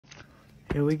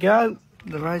Here we go.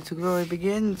 The road to glory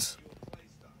begins.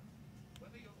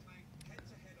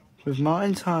 With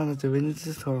Martin Tyler doing the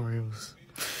tutorials.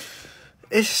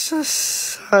 It's just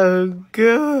so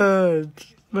good.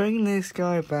 Bring this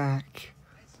guy back.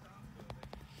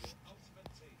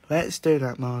 Let's do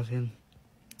that, Martin.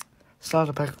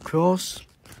 Starter pack, of course.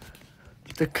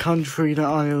 The country that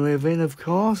I live in, of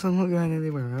course. I'm not going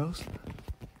anywhere else.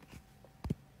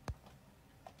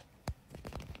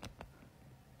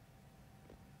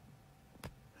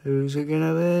 Who's it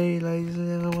gonna be, ladies and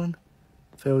gentlemen?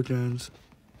 Phil Jones.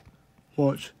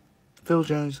 Watch. Phil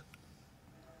Jones.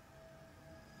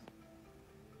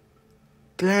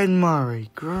 Glenn Murray.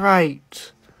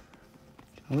 Great.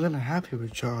 I wasn't happy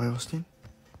with Charlie Austin.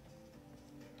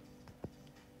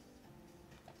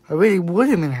 I really would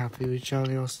have been happy with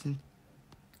Charlie Austin.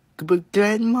 But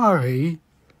Glenn Murray?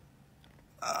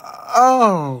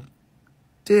 Oh,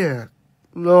 dear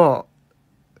Lord.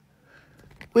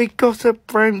 We got a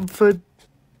Brentford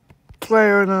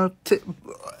player on our team.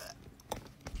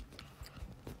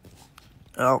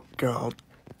 Oh, God.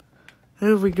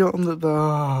 Who have we got on the...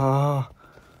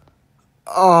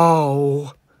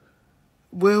 Oh.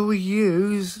 Will we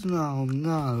use...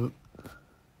 No.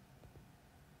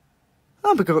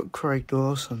 Oh, we got Craig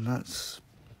Dawson. That's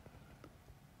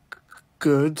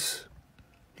good-ish.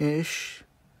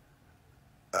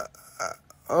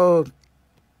 Oh,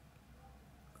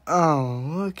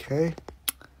 okay.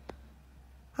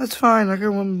 That's fine. I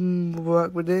can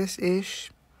work with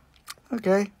this-ish.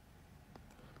 Okay.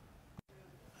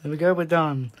 There we go. We're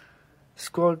done.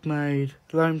 Squad made.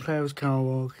 Lone player was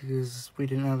Carwell because we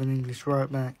didn't have an English right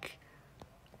back.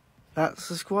 That's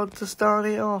the squad to start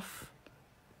it off.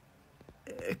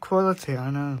 Equality, I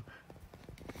know.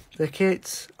 The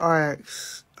kit's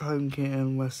Ajax home kit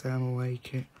and West Ham away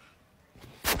kit.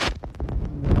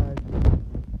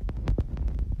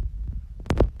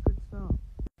 Good start.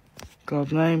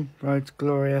 Club name, Road to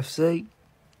Glory FC.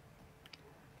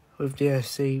 With the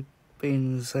FC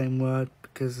being the same word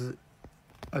because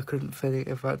I couldn't fit it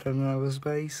if I done another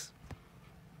space.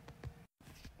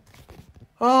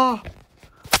 Oh,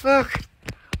 look,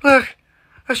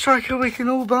 a striker we can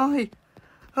all buy.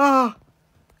 Oh,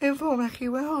 inform Mackie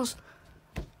Wells.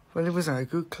 Well, it was at a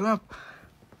good club.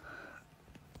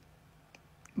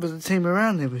 But the team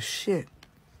around him was shit.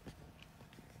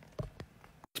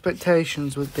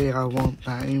 Expectations would be I want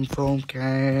that informed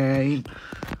game.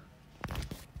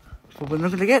 But we're not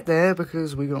going to get there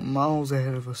because we got miles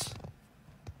ahead of us.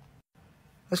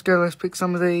 Let's go, let's pick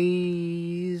some of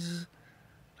these.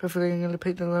 Preferably I'm going to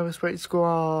pick the lowest rated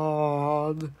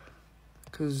squad.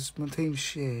 Because my team's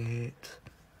shit.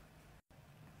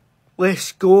 We're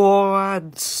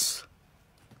squads.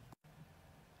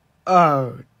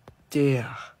 Oh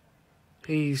dear.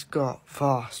 He's got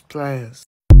fast players.